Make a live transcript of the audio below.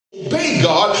obey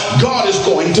God, God is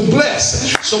going to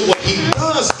bless. So what he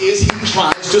does is he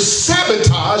tries to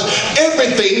sabotage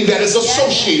everything that is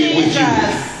associated with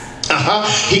you.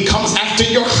 He comes after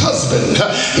your husband.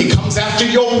 He comes after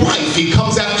your wife. He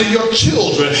comes after your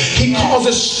children. He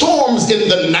causes storms in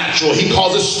the natural. He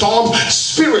causes storms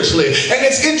spiritually. And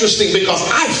it's interesting because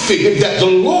I figured that the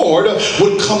Lord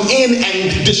would come in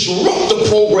and disrupt the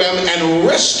program and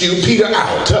rescue Peter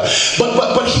out.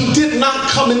 But he did not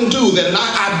come and do that. And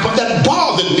that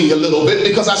bothered me a little bit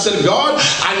because I said, God,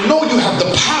 I know you have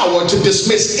the power to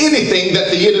dismiss anything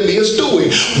that the enemy is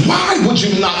doing. Why would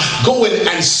you not go in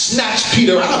and snatch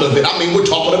Peter out of it? I mean, we're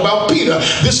talking about Peter.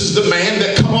 This is the man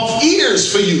that cut off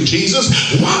ears for you, Jesus.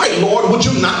 Why, Lord, would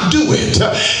you not do it?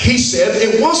 He said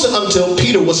it wasn't until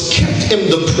Peter was kept in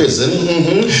the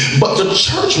prison, but the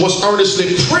church was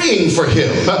earnestly praying for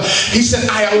him. He said,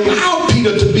 I allowed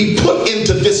Peter to be put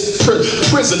into this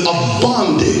prison of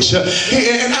bondage.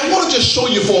 And I want to just show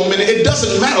you for a minute, it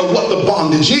doesn't matter what the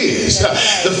bondage is.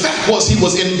 The fact was he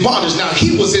was in bondage. Now,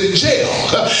 he was in jail.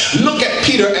 Look at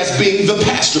Peter as being the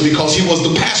pastor, because he was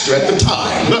the pastor at the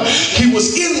time. He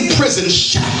was in prison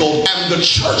shackled, and the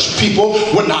church people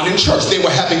were not in church. They were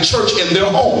having church in their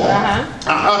home,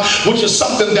 which is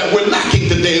something that we're lacking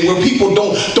today, where people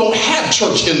don't have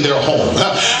church in their home.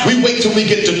 We wait till we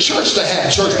get to church to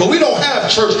have church, but we don't have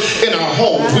church in our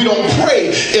homes. We don't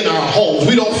pray in our homes.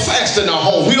 We don't fast in our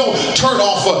homes. We don't turn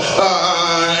off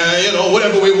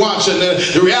whatever we watch and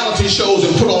the reality shows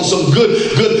and put on some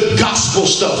good gospel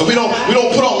stuff. And we don't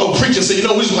put on no preaching. Say,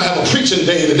 we're just gonna have a preaching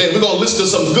day today. We're gonna listen to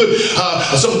some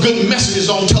good messages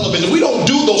on television. We don't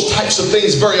do those types of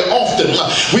things very often.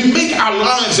 We make our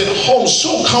lives at home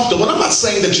so comfortable. And I'm not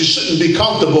saying that you shouldn't be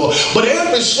comfortable, but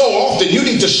every so often you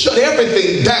need to shut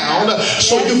everything down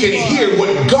so you can hear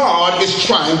what God is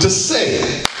trying to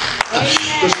say.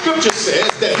 The scripture says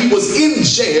that he was in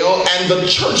jail and the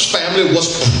church family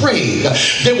was praying.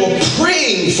 They were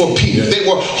praying for Peter. They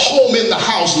were home in the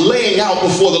house laying out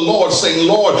before the Lord saying,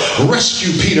 Lord,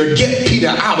 rescue Peter. Get Peter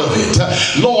out of it.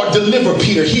 Lord, deliver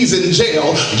Peter. He's in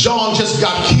jail. John just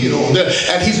got killed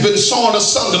and he's been sawn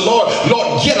asunder. Lord,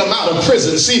 get him out of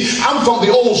prison. See, I'm from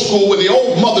the old school where the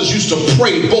old mothers used to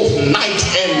pray both night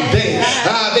and day.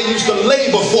 They used to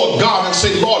lay before God and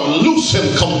say, Lord, loose him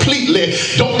completely.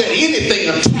 Don't let anything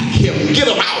attack him. Get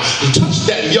him out. Touch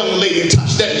that young lady.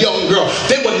 Touch that young girl.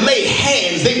 They would lay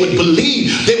hands. They would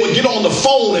believe. They would get on the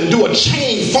phone and do a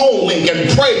chain phone link and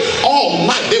pray all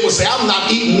night. They would say, I'm not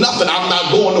eating nothing. I'm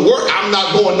not going to work. I'm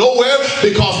not going nowhere,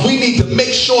 because we need to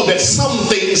make sure that some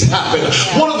things happen.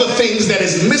 One of the things that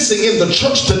is missing in the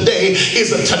church today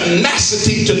is a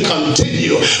tenacity to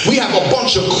continue. We have a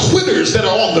bunch of quitters that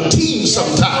are on the team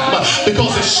sometimes,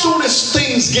 because as soon as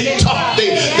things get tough,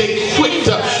 they quit.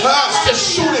 As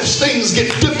soon as things get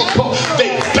difficult,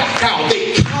 they back out.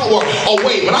 They cower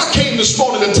away. But I came this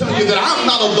morning to tell you that I'm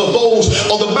not of those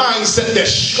or the mindset that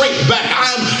shrink back.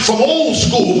 I'm from old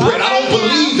school bread. I don't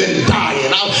believe in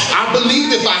dying. I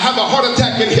believe if I have a heart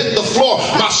attack and hit the floor,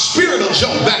 my spirit will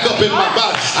jump back up in my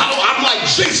body. I'm like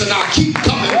Jason. I'll keep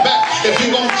coming back. If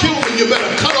you're going to kill me, you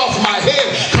better cut off my head,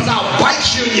 because I'll bite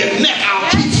you in your neck. I'll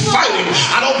keep fighting.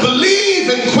 I don't believe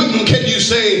in quitting. Can you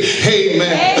say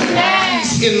amen?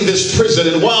 In this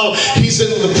prison, and while he's in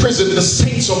the prison, the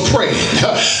saints are praying.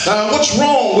 What's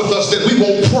wrong with us that we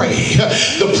won't pray?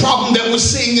 The problem that we're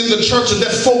seeing in the church is that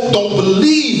folk don't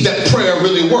believe that prayer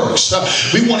really works.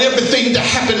 We want everything to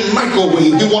happen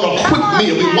microwave. We want a quick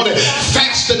meal. We want it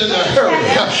fast and in a hurry.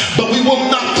 But we will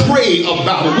not pray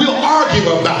about it. We'll argue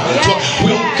about it.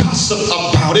 We'll gossip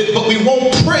about it, but we won't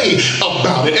pray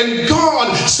about it. And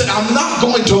God said, I'm not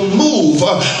going to move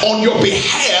on your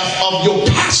behalf of your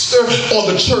pastor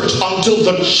or the church until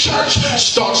the church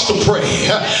starts to pray.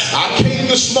 I came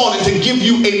this morning to give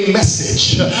you a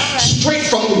message straight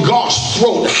from God's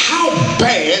throat. How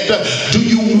bad do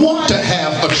you want to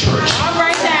have a church?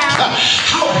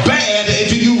 How bad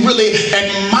do you really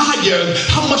admire?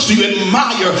 How much do you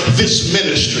admire this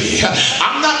ministry?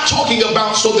 I'm not talking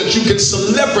about so that you can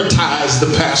celebritize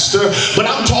the pastor, but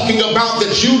I'm talking about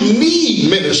that you need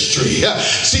ministry.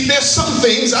 See, there's some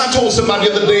things, I told somebody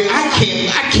the other day, I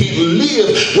can't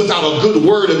live without a good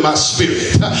word in my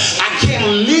spirit. I can't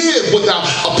live without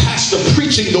a pastor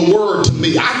preaching the word to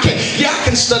me. I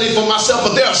can study for myself,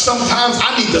 but there are sometimes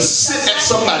I need to sit at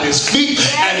somebody's feet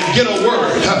and get a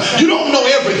word. You don't know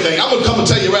everything. I'm going to come and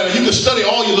tell you right now, you can study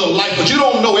all your little life, but you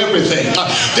don't know everything.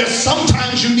 There's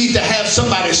sometimes you need to have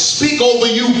somebody speak over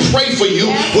you, pray for you,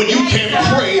 when you can't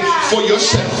pray for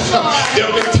yourself. There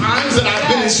have been times that I've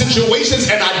been in situations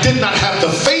and I did not have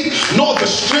the faith, nor the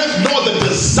strength, nor the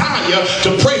desire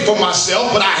to pray for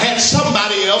myself, but I had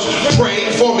somebody else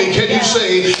praying for me.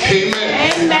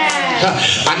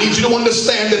 need you to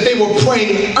understand that they were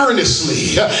praying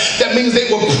earnestly. That means they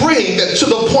were praying that to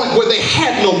the point where they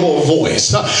had no more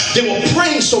voice. They were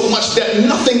praying so much that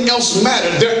nothing else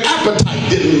mattered. Their appetite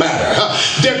didn't matter.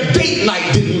 Their date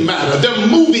night didn't matter. Their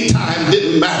movie time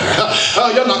didn't matter.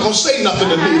 You're not going to say nothing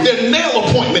to me. Their nail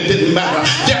appointment didn't matter.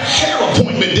 Their hair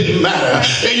appointment didn't matter.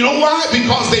 And you know why?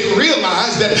 Because they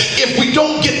realized that if we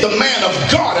don't get the man of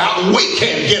God out, we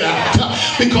can't get out.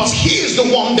 Because he is the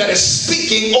one that is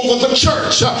speaking over the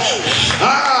church.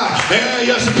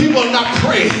 Yes, people are not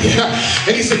praying.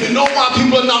 And he said, you know why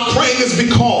people are not praying is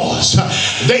because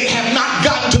they have not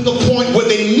gotten to the point where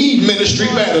they need ministry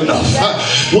bad enough.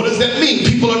 What does that mean?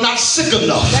 People are not sick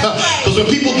enough. Because when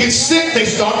people get sick, they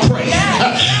start praying.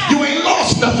 You ain't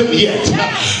lost nothing yet.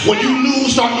 When you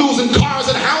start losing cars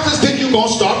and houses, then you're going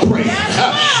to start praying.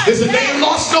 They said they ain't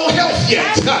lost no health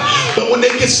yet. But when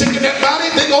they get sick in their body,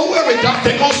 they go worry, doc.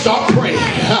 They're going to start praying.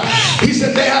 He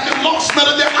said they haven't lost none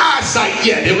of their eyesight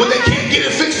yet. And when they can't get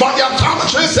it fixed by the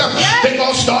optometrist, they're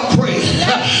going to start praying.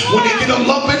 When they get a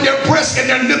lump in their breast and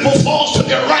their nipple falls to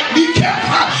their right kneecap,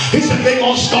 he said they're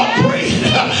going to start praying.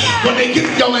 When they get,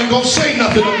 y'all ain't going to say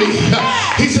nothing to me.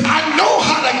 He said, I know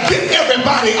how to get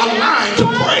everybody aligned to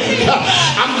pray.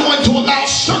 I'm going to allow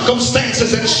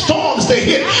circumstances and storms to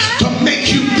hit to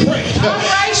make you pray.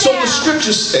 So the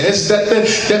scripture says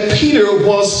that Peter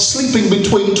was sleeping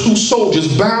between two soldiers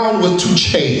bound with two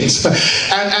chains.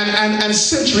 And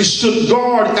sentries stood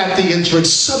guard at the entrance.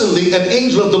 Suddenly an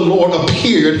angel of the Lord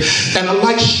appeared, and a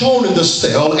light shone in the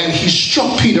cell, and he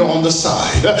struck Peter on the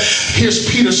side. Here's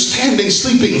Peter standing,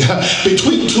 sleeping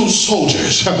between two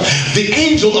soldiers. The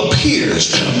angel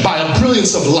appears by a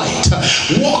brilliance of light,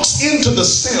 walks into the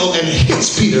cell and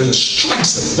hits Peter,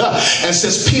 strikes him, and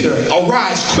says, Peter,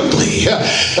 arise quickly.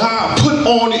 Put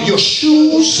on your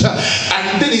shoes.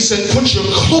 And then he said, put your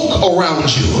cloak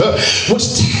around you.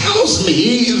 Which tells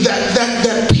me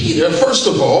that Peter, first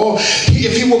of all,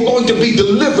 if he were going to be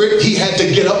delivered, he had to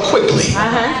get up quickly.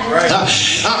 That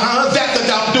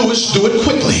thou doest, do it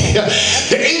quickly.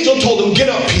 The angel told him, get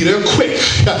up, Peter, quick.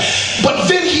 But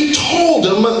then he told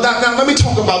him, now let me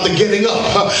talk about the getting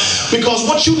up. Because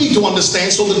what you need to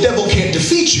understand so the devil can't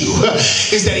defeat you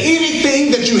is that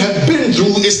anything that you have been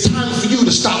through, it's time for you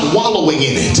to stop wallowing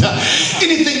in it.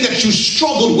 Anything that you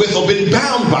struggled with or been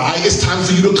bound by, it's time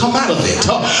for you to come out of it.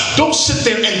 Don't sit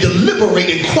there and deliberate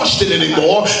and question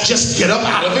anymore. Just get up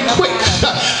out of it quick.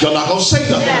 You're not going to say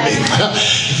nothing to me.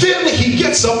 Then he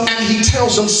gets up and he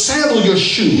tells him, sandal your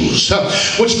shoes,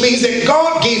 which means that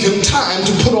God gave him time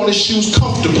to put on his shoes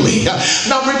comfortably.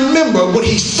 Now remember, when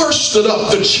he first stood up,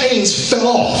 the chains fell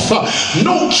off.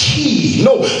 No key,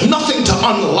 nothing to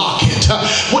unlock it,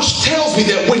 which tells me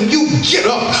that when you get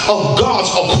up of God's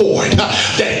accord,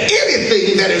 that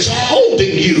anything that is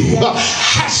holding you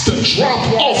has to drop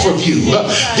off of you.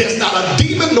 There's not a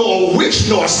demon, nor a witch,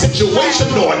 nor a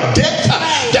situation, nor a death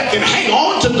that can hang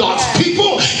on to God's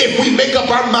people. If we make up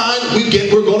our mind,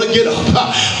 we're going to get up.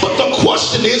 But the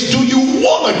question is, do you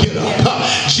want to get up?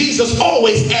 Jesus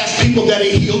always asked people that are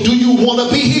healed, do you want to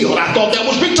be healed? I thought that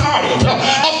was retarded.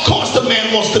 Of course the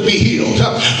man wants to be healed,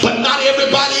 but not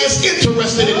everybody is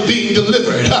interested in being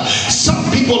delivered.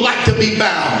 Some people like to be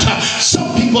bound.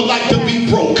 Some people like to be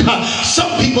broke.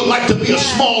 Some people like to be a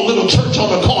small little church on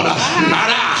the corner. Not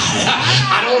I.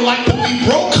 I don't like to be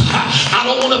broke. I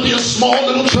don't want to be a small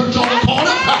little church on the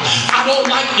corner. I don't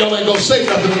like, y'all ain't gonna say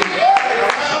nothing.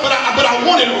 But I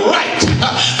want it right.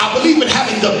 I believe in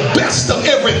having the best of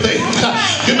everything.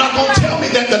 You're not going to tell me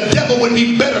that the devil would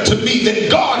be better to me than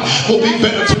God will be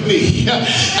better to me.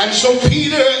 And so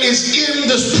Peter is in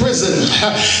this prison,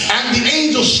 and the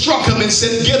angel struck him and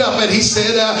said, get up. And he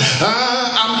said,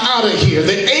 I'm out of here.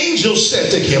 The angel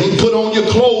said to him, put on your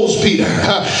clothes, Peter.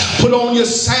 Put on your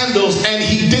sandals. And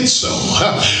he did so.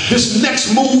 This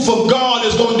next move of God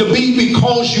is going to be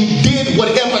because you did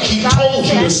whatever he told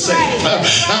you to say.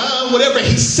 Whatever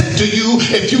he said to you,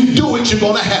 if you do it, you're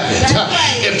going to have it.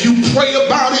 If you pray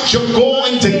about it, you're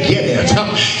going to get it.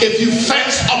 If you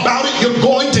fast about it, you're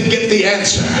going to get the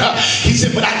answer. He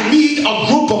said, but I need a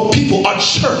group of people, a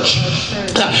church,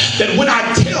 that when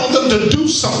I tell them to do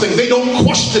something, they don't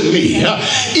question me.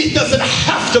 It doesn't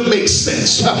have to make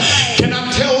sense. Can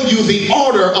I tell you the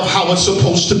order of how it's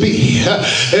supposed to be?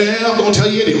 And I'm going to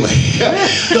tell you anyway.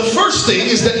 The first thing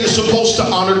is that you're supposed to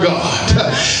honor God.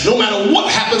 No matter what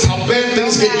happens, how bad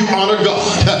things get, you honor God.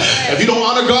 If you don't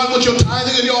honor God with your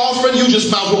tithing and your offering, prospering, you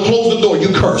just might as well close the door. You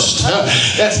cursed.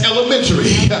 That's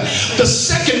elementary. The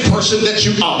second person that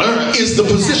you honor is the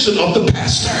position of the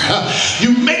pastor.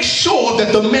 You make sure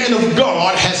that the man of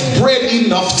God has bread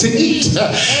enough to eat.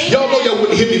 Y'all know y'all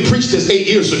wouldn't hear me preach this 8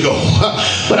 years ago,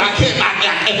 but I can't.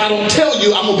 If I don't tell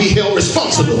you, I'm gonna be held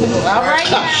responsible. All right.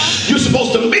 You're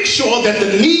supposed to make sure that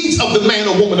the needs of the man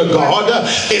or woman of God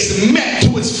is met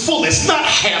to its fullest, not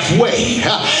halfway.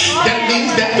 That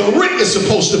means that the rent is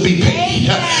supposed to be paid.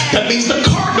 That means the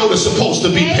car note is supposed to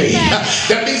be paid.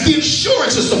 That means the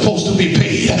insurance is supposed to be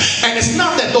paid. And it's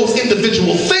not that those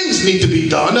individual things need to be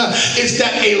done. It's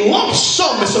that a lump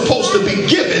sum is supposed to be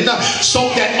given so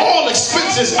that all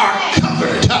expenses are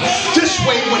covered. This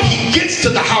way, when he gets to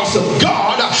the house of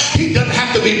God, he doesn't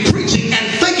have to be preaching and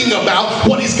thinking about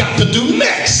what he's got to do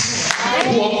next.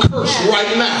 Who are cursed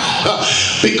right now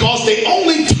because they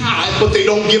only tithe but they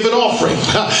don't give an offering.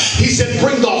 He said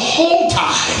bring the whole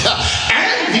tithe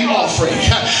and the offering.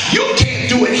 You can't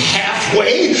do it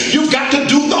halfway. You've got to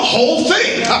do the whole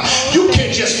thing. You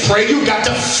can't just pray. You got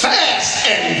to fast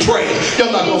and pray.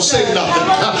 You're not gonna say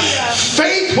nothing.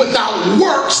 Faith without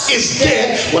works is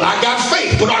dead. Well, I got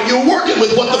faith, but are you working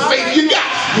with what the faith you got?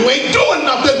 You ain't doing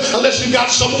nothing unless you got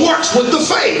some works with the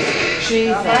faith.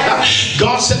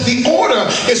 God said the order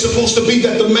is supposed to be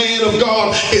that the man of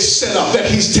God is set up, that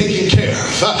he's taken care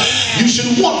of. You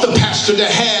should want the pastor to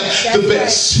have the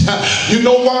best. You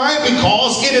know why?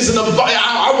 Because it is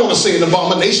I want to say an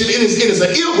abomination. It is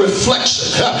an ill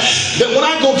reflection that when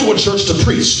I go to a church to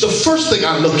preach, the first thing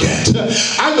I look at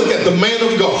the man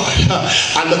of God.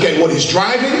 I look at what he's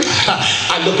driving.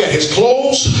 I look at his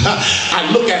clothes.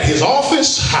 I look at his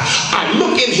office. I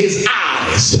look in his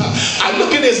eyes. I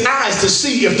look in his eyes to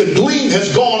see if the gleam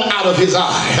has gone out of his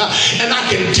eye. And I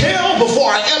can tell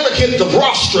before I ever hit the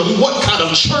rostrum what kind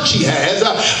of church he has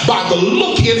by the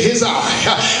look in his eye.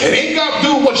 It ain't got to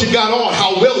do with what you got on,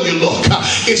 how well you look.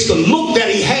 It's the look that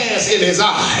he has in his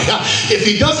eye. If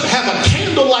he doesn't have a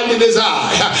candlelight in his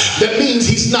eye, that means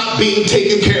he's not being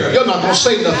taken care of. You're not going to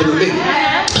say nothing to me.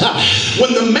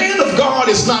 When the man of God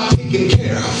is not taken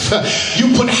care of,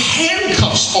 you put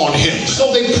handcuffs on him.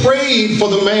 So they prayed for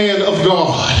the man of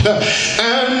God.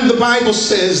 And the Bible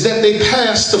says that they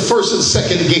passed the first and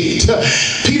second gate.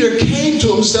 Peter came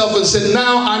to himself and said,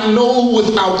 now I know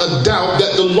without a doubt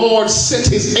that the Lord sent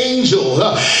his angel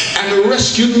and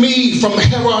rescued me from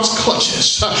Herod's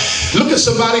clutches. Look at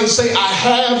somebody and say, I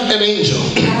have an angel.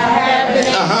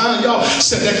 Y'all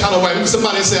said that kind of way. Look at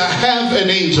somebody and say, I have an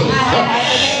angel.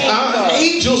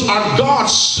 Angels are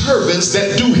God's servants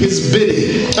that do his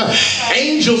bidding.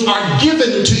 Angels are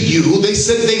given to you. They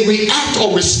said they react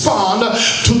or respond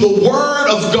to the word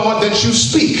of God that you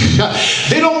speak.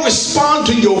 They don't respond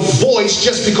to your voice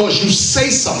just because you say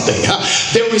something.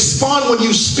 They respond when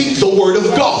you speak the word of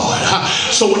God.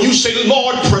 So when you say,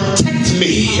 Lord, protect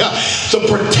me, the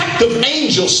protective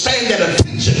angels stand at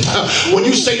attention. When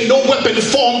you say, no weapon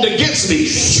formed against me,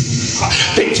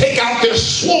 they take out their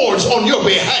swords on your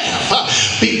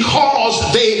behalf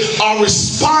because they are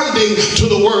responding to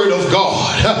the word of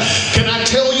God. Can I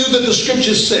tell you that the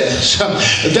scripture says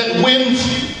that when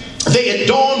it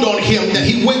dawned on him that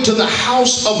he went to the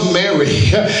house of Mary,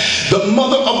 the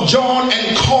mother of John,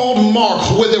 and called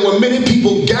Mark, where there were many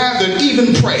people gathered,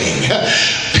 even praying.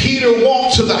 Peter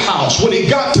walked to the house. When he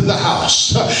got to the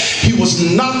house, he was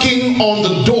knocking on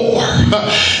the door,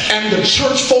 and the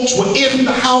church folks were in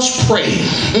the house praying,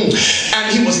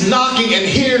 and he was knocking, and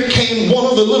here came one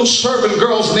of the little servant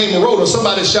girls named Rhoda.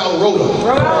 Somebody shout Rhoda.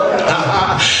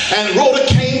 And Rhoda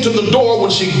came to the door. When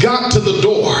she got to the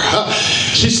door,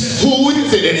 she said, who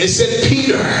is it? And it said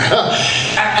Peter.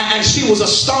 And she was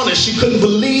astonished. She couldn't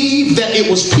believe that it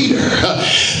was Peter.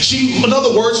 In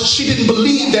other words, she didn't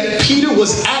believe that Peter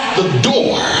was at the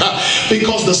door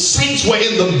because the saints were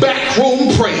in the back room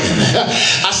praying.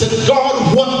 I said,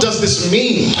 God, what does this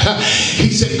mean?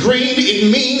 He said, Green,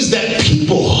 it means that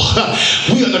people,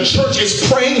 we in the church is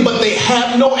praying, but they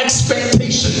have no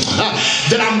expectation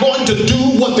that I'm going to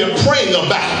do what they're praying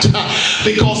about.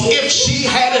 Because if she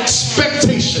had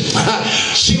expectation,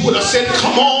 she would have said,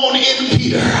 come on in,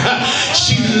 Peter.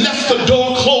 She left the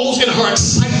door closed in her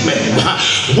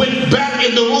excitement, went back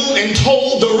in the room and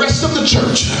told the rest of the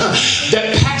church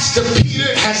that Pastor Peter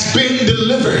has been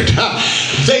delivered.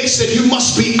 They said, you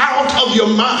must be out of your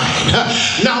mind.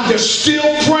 Now they're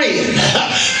still praying,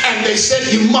 and they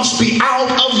said, you must be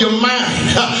out of your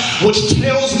mind, which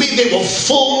tells me they were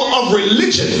full of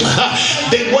religion.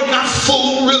 They were not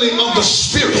full really of the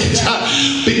Spirit,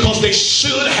 because they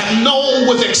should have known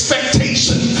with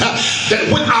expectation that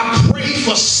when I pray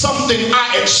for something,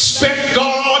 I expect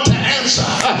God to answer.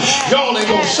 Y'all ain't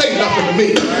gonna say nothing to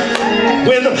me.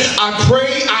 When I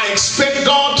pray, I expect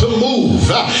God to move.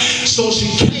 So she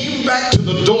came back to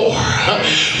the door.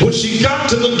 When she got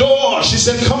to the door, she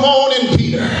said, come on in,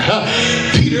 Peter.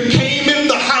 Peter came in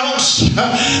the house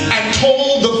and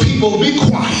told the people, be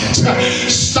quiet.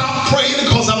 Stop praying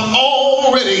because I'm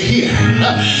already here.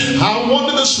 I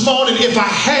wonder this morning if I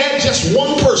had just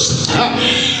one person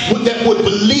that would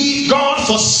believe God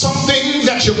for something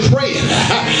that you're praying.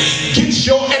 Get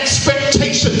your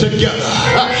expectation together.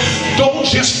 Don't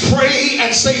just pray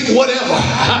and say whatever,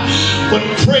 but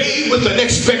pray with an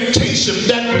expectation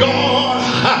that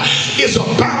God is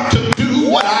about to do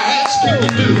what I asked him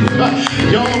to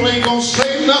do. Y'all ain't gonna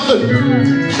say nothing.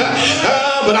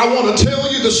 But I want to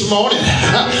tell you this morning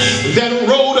that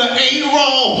Rhoda ain't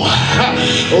wrong.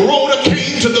 Rhoda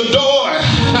came to the door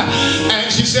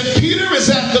and she said, Peter is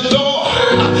at the door.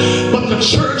 But the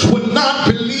church would not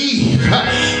believe.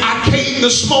 I came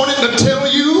this morning to tell